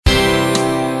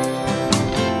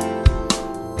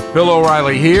Bill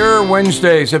O'Reilly here,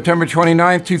 Wednesday, September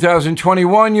 29th,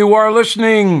 2021. You are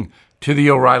listening to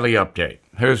the O'Reilly Update.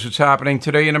 Here's what's happening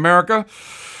today in America.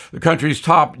 The country's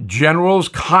top generals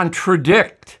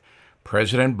contradict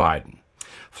President Biden.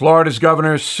 Florida's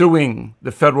governor suing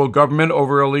the federal government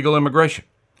over illegal immigration.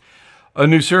 A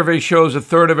new survey shows a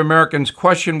third of Americans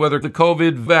question whether the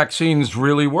COVID vaccines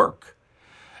really work.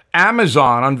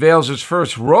 Amazon unveils its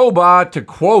first robot to,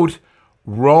 quote,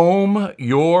 roam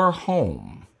your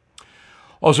home.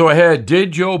 Also ahead,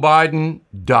 did Joe Biden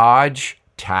dodge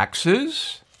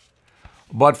taxes?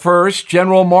 But first,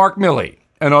 General Mark Milley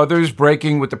and others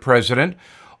breaking with the president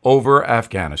over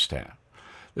Afghanistan.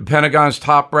 The Pentagon's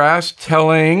top brass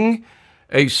telling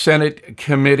a Senate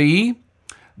committee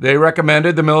they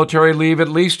recommended the military leave at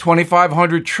least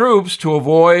 2,500 troops to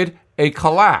avoid a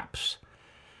collapse.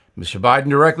 Mr. Biden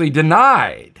directly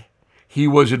denied he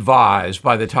was advised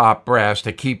by the top brass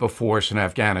to keep a force in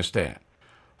Afghanistan.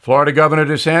 Florida Governor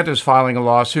DeSantis filing a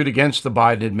lawsuit against the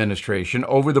Biden administration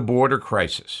over the border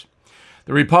crisis.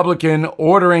 The Republican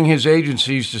ordering his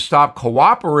agencies to stop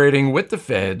cooperating with the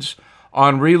feds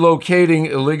on relocating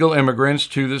illegal immigrants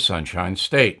to the Sunshine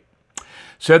State.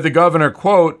 Said the governor,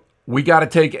 quote, we got to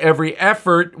take every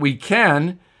effort we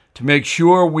can to make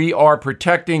sure we are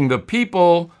protecting the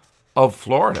people of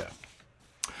Florida.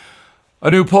 A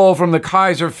new poll from the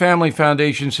Kaiser Family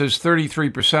Foundation says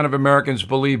 33% of Americans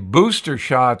believe booster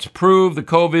shots prove the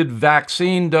COVID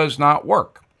vaccine does not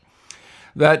work.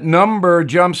 That number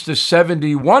jumps to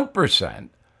 71%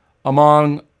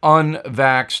 among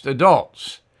unvaxxed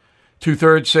adults.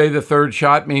 Two-thirds say the third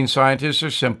shot means scientists are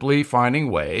simply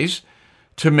finding ways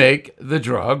to make the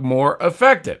drug more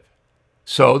effective.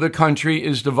 So the country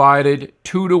is divided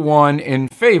 2-1 in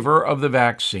favor of the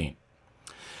vaccine.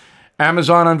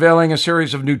 Amazon unveiling a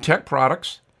series of new tech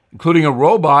products, including a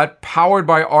robot powered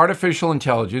by artificial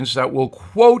intelligence that will,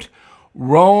 quote,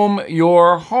 roam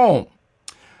your home.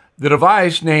 The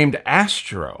device, named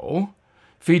Astro,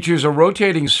 features a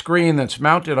rotating screen that's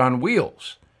mounted on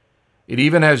wheels. It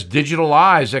even has digital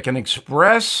eyes that can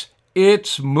express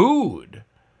its mood.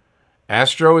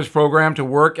 Astro is programmed to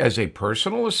work as a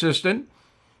personal assistant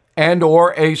and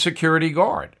or a security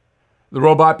guard. The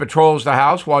robot patrols the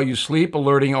house while you sleep,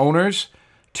 alerting owners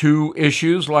to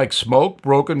issues like smoke,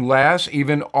 broken glass,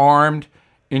 even armed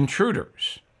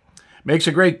intruders. Makes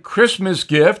a great Christmas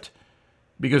gift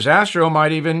because Astro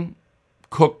might even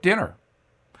cook dinner.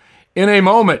 In a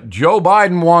moment, Joe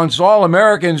Biden wants all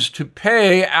Americans to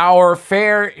pay our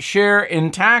fair share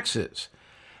in taxes.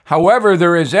 However,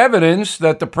 there is evidence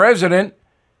that the president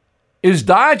is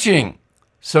dodging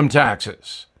some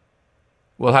taxes.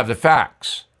 We'll have the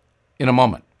facts in a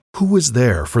moment. Who is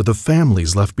there for the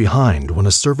families left behind when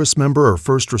a service member or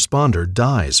first responder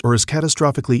dies or is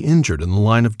catastrophically injured in the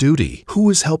line of duty? Who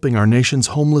is helping our nation's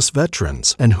homeless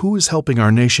veterans? And who is helping our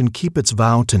nation keep its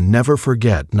vow to never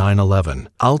forget 9/11?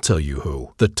 I'll tell you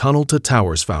who. The Tunnel to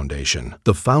Towers Foundation.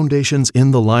 The foundation's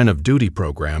In the Line of Duty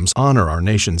programs honor our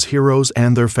nation's heroes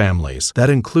and their families. That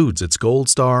includes its Gold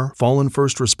Star, Fallen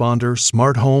First Responder,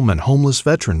 Smart Home, and Homeless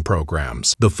Veteran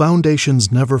programs. The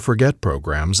foundation's Never Forget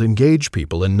programs engage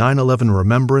people in 9/11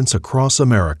 remembrance across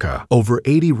America. Over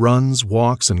 80 runs,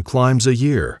 walks, and climbs a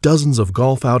year, dozens of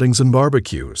golf outings and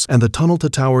barbecues, and the Tunnel to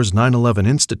Towers 9/11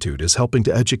 Institute is helping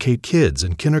to educate kids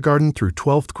in kindergarten through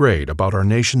 12th grade about our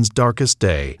nation's darkest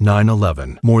day,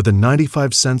 9/11. More than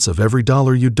 95 cents of every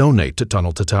dollar you donate to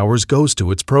Tunnel to Towers goes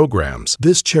to its programs.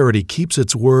 This charity keeps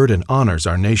its word and honors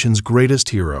our nation's greatest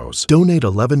heroes. Donate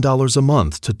 $11 a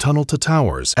month to Tunnel to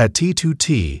Towers at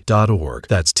T2T.org.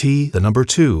 That's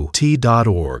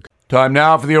T2T.org. Time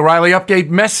now for the O'Reilly Update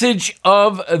message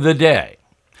of the day.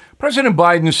 President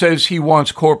Biden says he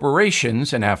wants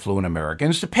corporations and affluent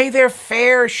Americans to pay their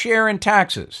fair share in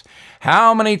taxes.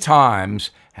 How many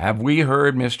times have we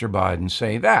heard Mr. Biden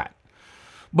say that?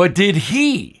 But did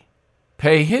he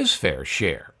pay his fair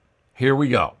share? Here we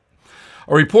go.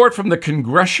 A report from the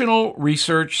Congressional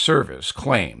Research Service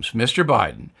claims Mr.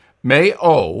 Biden may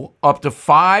owe up to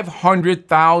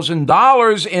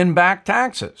 $500,000 in back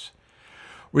taxes.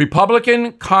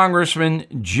 Republican Congressman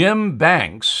Jim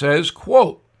Banks says,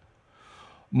 quote,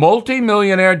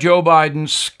 multimillionaire Joe Biden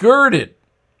skirted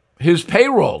his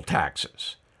payroll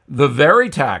taxes, the very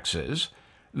taxes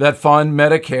that fund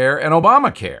Medicare and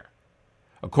Obamacare.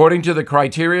 According to the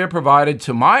criteria provided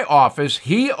to my office,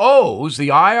 he owes the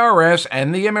IRS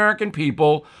and the American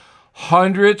people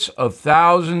hundreds of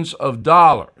thousands of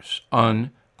dollars,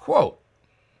 unquote.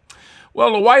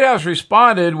 Well, the White House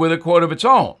responded with a quote of its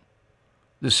own.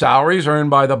 The salaries earned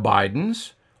by the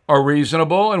Bidens are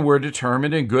reasonable and were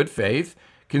determined in good faith,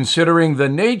 considering the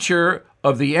nature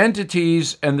of the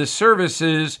entities and the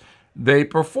services they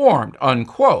performed,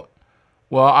 unquote.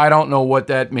 Well, I don't know what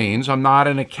that means. I'm not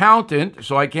an accountant,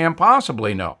 so I can't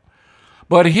possibly know.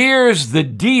 But here's the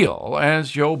deal,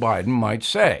 as Joe Biden might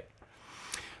say.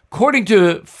 According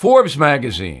to Forbes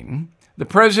magazine, the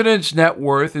president's net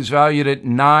worth is valued at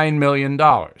 $9 million,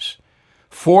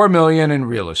 $4 million in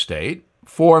real estate,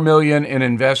 $4 million in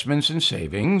investments and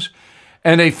savings,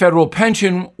 and a federal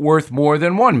pension worth more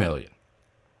than $1 million.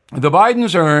 The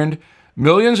Bidens earned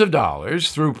millions of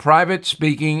dollars through private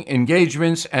speaking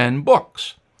engagements and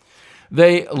books.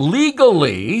 They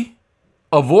legally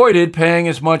avoided paying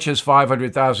as much as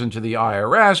 $500,000 to the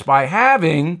IRS by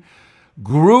having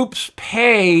groups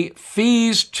pay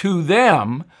fees to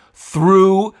them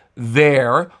through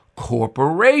their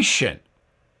corporation.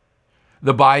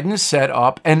 The Bidens set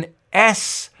up an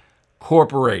S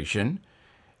corporation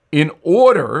in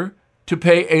order to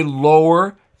pay a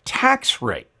lower tax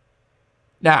rate.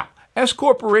 Now, S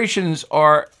corporations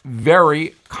are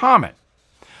very common.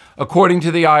 According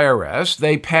to the IRS,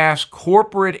 they pass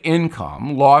corporate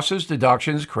income, losses,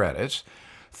 deductions, credits,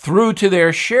 through to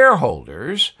their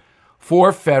shareholders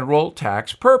for federal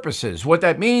tax purposes. What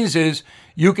that means is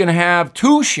you can have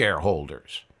two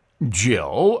shareholders,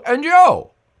 Jill and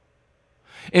Joe.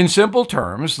 In simple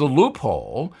terms, the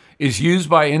loophole is used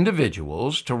by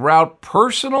individuals to route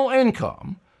personal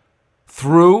income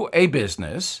through a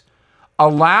business,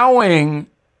 allowing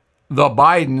the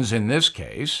Bidens, in this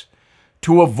case,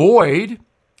 to avoid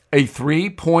a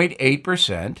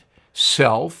 3.8%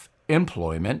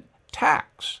 self-employment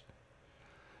tax.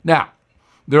 Now,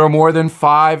 there are more than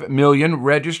 5 million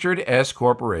registered S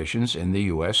corporations in the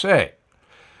USA.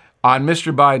 On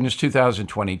Mr. Biden's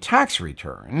 2020 tax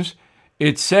returns,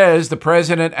 it says the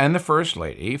president and the first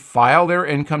lady filed their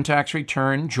income tax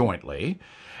return jointly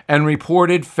and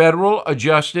reported federal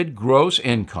adjusted gross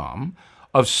income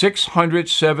of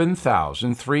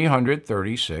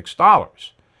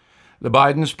 $607,336. The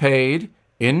Bidens paid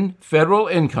in federal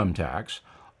income tax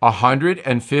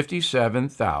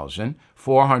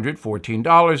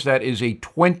 $157,414. That is a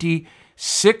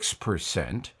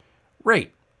 26%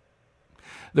 rate.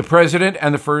 The president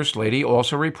and the first lady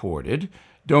also reported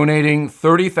donating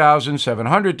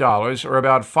 $30,700, or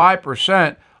about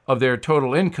 5% of their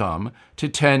total income, to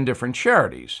 10 different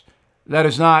charities. That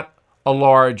is not a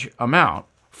large amount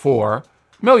for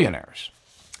millionaires.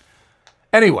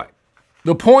 Anyway,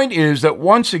 the point is that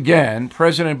once again,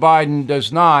 President Biden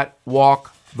does not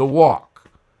walk the walk.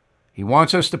 He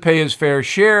wants us to pay his fair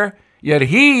share, yet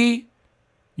he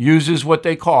uses what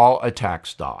they call a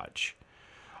tax dodge.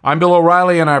 I'm Bill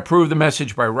O'Reilly, and I approve the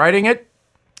message by writing it.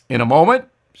 In a moment,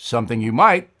 something you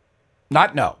might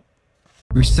not know.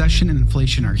 Recession and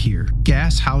inflation are here.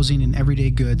 Gas, housing, and everyday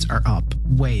goods are up,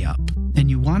 way up. And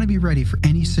you want to be ready for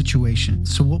any situation.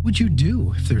 So what would you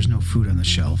do if there's no food on the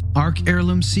shelf? ARC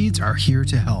Heirloom Seeds are here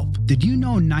to help. Did you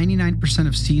know 99%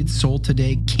 of seeds sold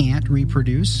today can't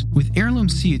reproduce? With Heirloom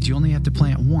Seeds, you only have to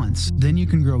plant once. Then you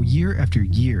can grow year after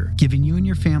year, giving you and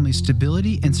your family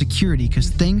stability and security because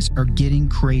things are getting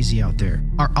crazy out there.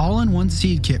 Our all-in-one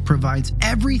seed kit provides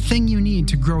everything you need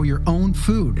to grow your own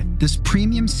food. This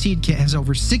premium seed kit has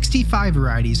over 65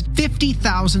 varieties,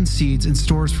 50,000 seeds in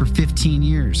stores for 15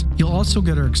 years. You'll also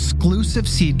get our exclusive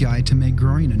seed guide to make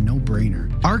growing a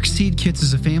no-brainer. ARC Seed Kits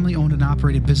is a family-owned and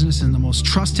operated business and the most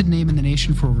trusted name in the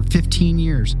nation for over 15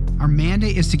 years. Our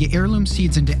mandate is to get heirloom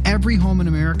seeds into every home in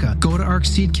America. Go to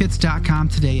arcseedkits.com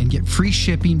today and get free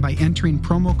shipping by entering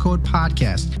promo code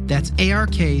podcast. That's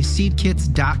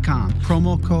arcseedkits.com,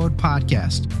 promo code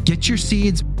podcast. Get your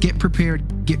seeds, get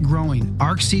prepared, get growing.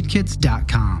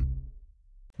 arcseedkits.com.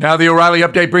 Now, the O'Reilly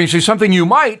Update brings you something you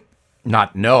might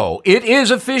not know. It is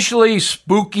officially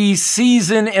spooky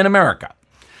season in America.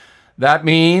 That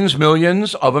means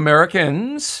millions of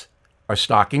Americans are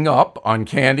stocking up on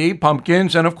candy,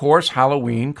 pumpkins, and, of course,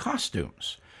 Halloween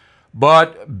costumes.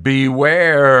 But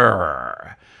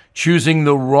beware. Choosing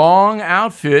the wrong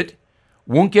outfit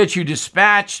won't get you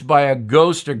dispatched by a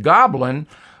ghost or goblin,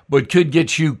 but could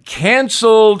get you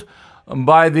canceled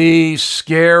by the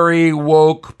scary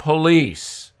woke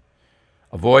police.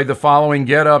 Avoid the following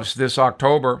get-ups this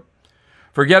October.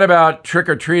 Forget about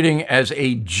trick-or-treating as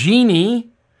a genie.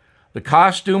 The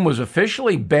costume was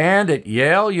officially banned at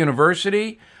Yale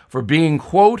University for being,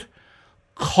 quote,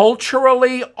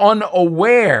 culturally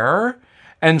unaware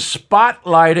and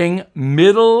spotlighting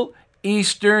Middle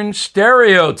Eastern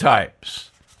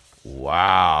stereotypes.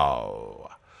 Wow.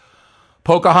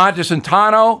 Pocahontas and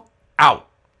Tano, out.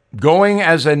 Going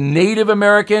as a Native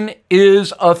American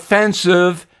is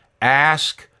offensive.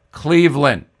 Ask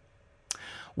Cleveland.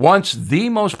 Once the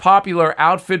most popular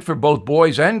outfit for both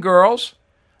boys and girls,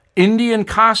 Indian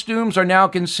costumes are now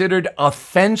considered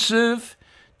offensive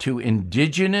to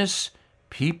indigenous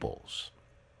peoples.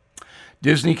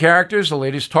 Disney characters, the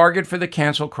latest target for the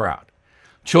cancel crowd.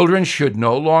 Children should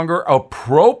no longer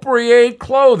appropriate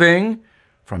clothing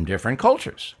from different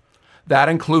cultures. That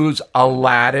includes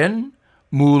Aladdin,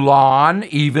 Mulan,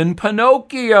 even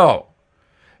Pinocchio.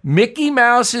 Mickey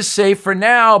Mouse is safe for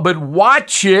now, but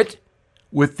watch it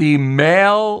with the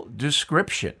male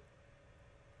description.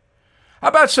 How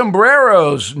about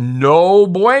sombreros? No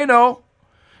bueno.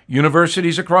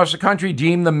 Universities across the country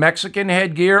deem the Mexican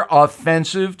headgear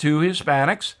offensive to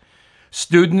Hispanics.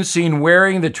 Students seen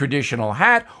wearing the traditional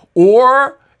hat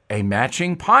or a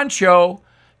matching poncho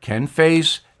can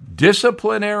face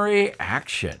disciplinary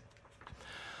action.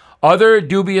 Other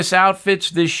dubious outfits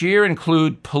this year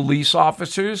include police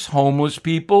officers, homeless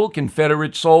people,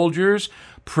 Confederate soldiers,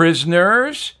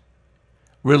 prisoners,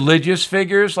 religious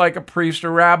figures like a priest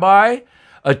or rabbi,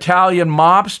 Italian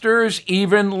mobsters,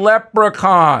 even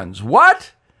leprechauns.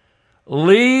 What?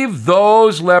 Leave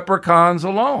those leprechauns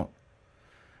alone.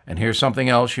 And here's something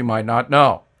else you might not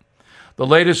know. The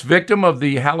latest victim of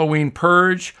the Halloween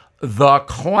purge, the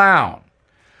clown.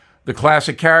 The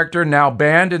classic character now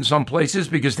banned in some places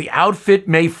because the outfit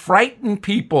may frighten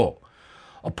people.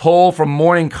 A poll from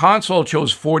Morning Consult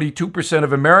shows 42%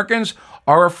 of Americans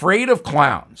are afraid of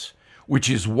clowns,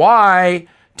 which is why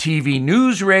TV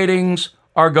news ratings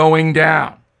are going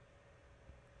down.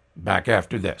 Back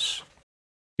after this.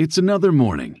 It's another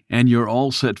morning, and you're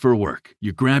all set for work.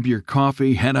 You grab your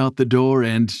coffee, head out the door,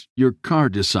 and your car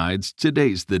decides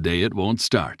today's the day it won't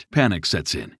start. Panic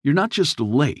sets in. You're not just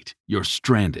late, you're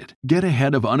stranded. Get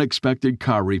ahead of unexpected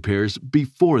car repairs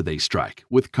before they strike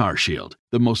with CarShield,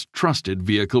 the most trusted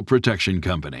vehicle protection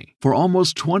company. For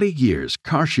almost 20 years,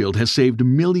 CarShield has saved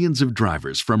millions of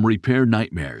drivers from repair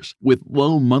nightmares with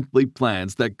low monthly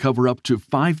plans that cover up to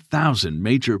 5,000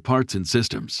 major parts and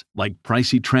systems, like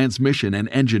pricey transmission and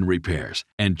engine repairs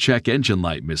and check engine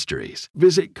light mysteries.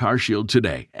 Visit CarShield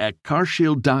today at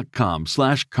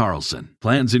carshield.com/Carlson.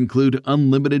 Plans include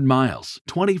unlimited miles,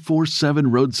 24/7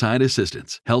 roadside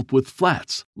assistance, help with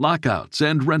flats, lockouts,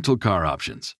 and rental car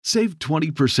options. Save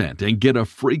 20% and get a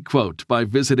free quote by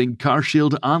visiting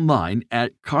CarShield online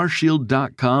at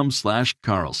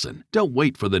carshield.com/Carlson. Don't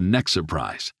wait for the next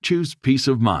surprise. Choose peace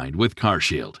of mind with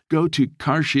CarShield. Go to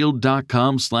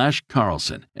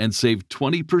carshield.com/Carlson and save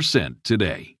 20%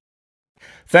 today.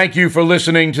 Thank you for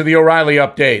listening to the O'Reilly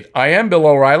Update. I am Bill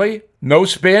O'Reilly. No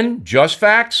spin, just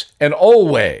facts, and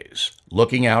always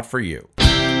looking out for you.